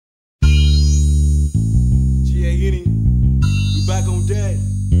dead.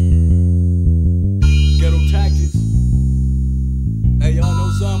 Ghetto tactics. Hey, y'all know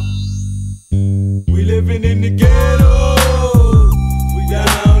something? We living in the ghetto. We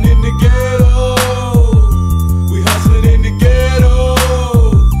down in the ghetto. We hustling in the ghetto.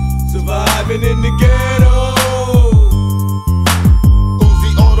 Surviving in the ghetto.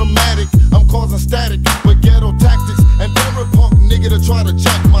 Uzi automatic, I'm causing static with ghetto tactics and terror punk nigga to try to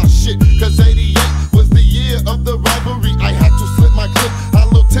jack my shit. Cause 88 was the year of the rivalry. I had to slip my clip,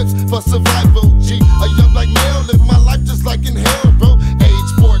 hollow tips for survival. G, a young black male, live my life just like in hell, bro.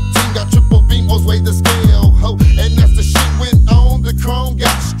 Age 14, got triple beam, weigh the scale, ho. And that's the shit went on, the chrome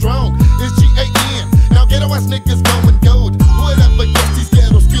got strong. It's G.A.N. Now Ghetto Azz Niggaz going gold. Whatever gets these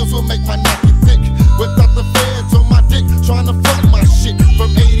ghetto skills will make my neck thick. Without the feds on my dick, trying to fuck my shit.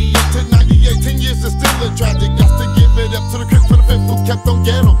 From 88 to 98, 10 years is still a tragic. Got to give it up to the crib for the fifth who kept on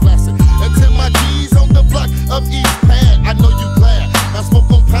ghetto blasting. Until my G's on the block of East Pad. I know you glad. I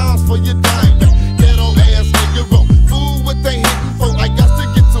smoke on pounds for your dime. Ghetto Azz nigga roll. Fool what they hitting for. I got to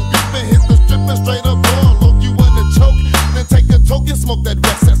get some grip and hit the strip and straight up ball. Look, you wanna choke, then take a toke and smoke that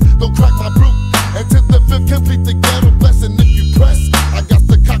recess. Don't crack my brute. Until the fifth complete the ghetto blessing. If you press, I got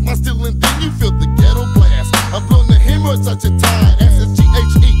to cock my steel and then you feel the ghetto blast. I'm blowing the hammer at such a time.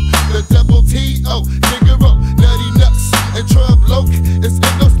 S-G-H-E, the double T-O, nigga roll, nutty nuts, and trub loke. It's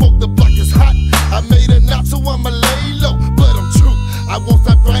in no smoke, the block is hot. I made a knot so I'ma lay low, but I'm true. I won't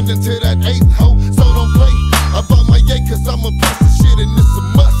stop grinding to that 8th hoe, so don't play about my yay, cause I'm a bust of shit and it's a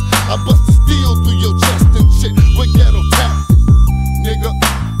must. I bust the steel through your chest and shit with ghetto tap, nigga.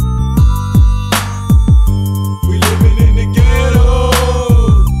 We living in the ghetto.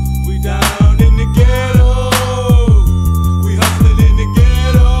 We down in the ghetto. We hustling in the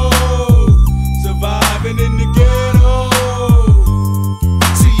ghetto. Surviving in the ghetto.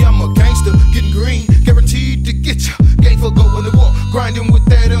 See, I'm a gangster, getting green, guaranteed to get ya. Gang for going to war, grinding with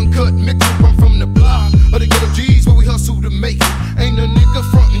that uncut mixer. I'm from the block of the ghetto G's where we hustle to make it. Ain't a nigga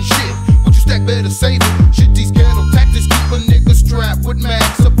frontin' shit. What you stack better save it. Shit, these ghetto tactics keep a nigga strapped with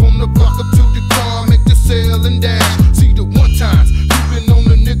max up on the block up to the car, make the sale and dash. See the one times you been on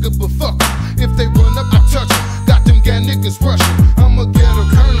a nigga, but fuck 'em. If they run up, I touch 'em. Got them G.A.N niggas rushing. I'm a ghetto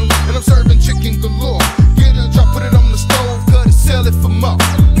colonel and I'm serving chicken galore. Get a drop, put it on the stove, cut it, sell it for more.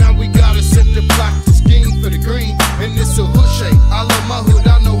 Now we gotta set the block to scheme for the green, and it's a hood shake. I love my hood,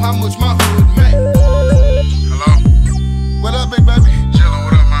 I know how much my hood make. Hello? What up, big baby? Chillin',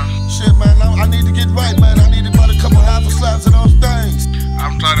 what up, man? Shit, man, I need to get right, man. I need about a couple half a slaps of those things.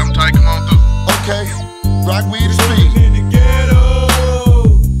 I'm tight, come on through. Okay, rock weed and speed. In the ghetto.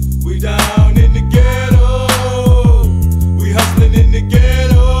 We down in the ghetto. We hustling in the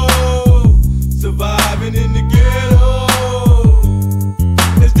ghetto. Surviving in the ghetto.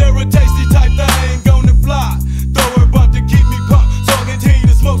 Is there a tasty type thing on the block? Throw a bump to keep me pumped, so I continue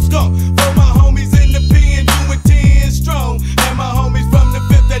to smoke skunk. For my homies in the pen doing 10 strong, and my homies from the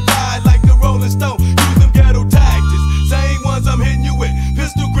fifth that died like the Rolling Stone. Use them ghetto tactics, same ones I'm hitting you with.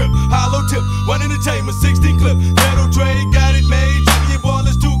 Pistol grip, hollow tip, one in the chamber, 16 clip. Ghetto trade, got it made. Jockey and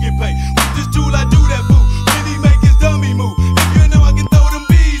ballers to get paid. With this tool I do that fool. When he make his dummy move, if you know I can throw them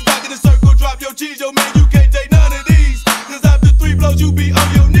bees back in the circle, drop your cheese, yo man, you can't take none of these. Cause after 3 blows you be on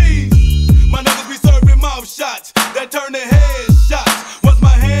your